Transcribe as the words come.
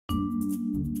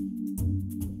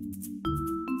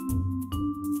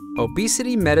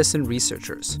Obesity medicine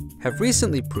researchers have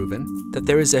recently proven that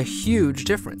there is a huge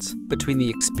difference between the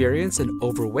experience an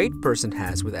overweight person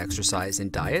has with exercise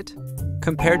and diet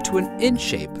compared to an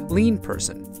in-shape, lean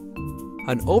person.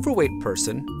 An overweight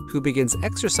person who begins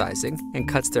exercising and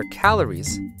cuts their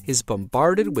calories is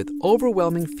bombarded with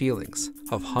overwhelming feelings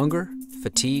of hunger,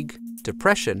 fatigue,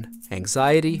 depression,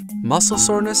 anxiety, muscle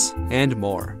soreness, and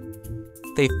more.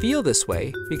 They feel this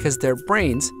way because their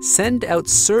brains send out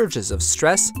surges of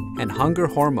stress and hunger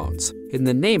hormones in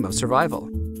the name of survival.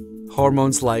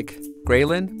 Hormones like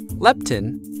ghrelin,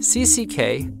 leptin,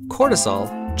 CCK, cortisol,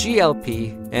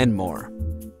 GLP, and more.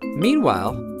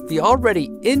 Meanwhile, the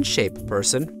already in-shape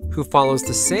person who follows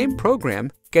the same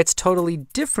program gets totally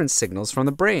different signals from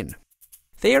the brain.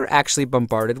 They are actually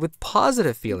bombarded with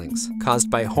positive feelings caused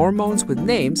by hormones with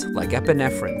names like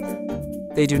epinephrine.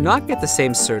 They do not get the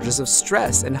same surges of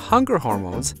stress and hunger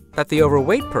hormones that the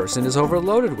overweight person is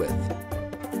overloaded with.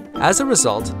 As a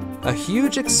result, a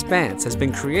huge expanse has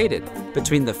been created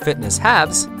between the fitness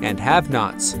haves and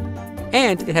have-nots.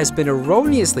 And it has been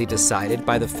erroneously decided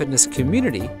by the fitness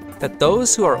community that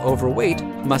those who are overweight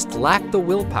must lack the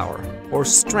willpower or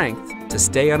strength to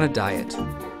stay on a diet.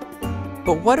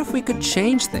 But what if we could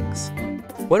change things?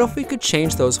 What if we could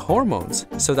change those hormones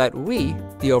so that we,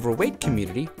 the overweight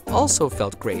community, also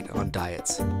felt great on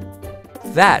diets?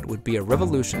 That would be a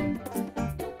revolution.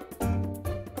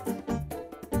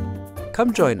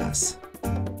 Come join us.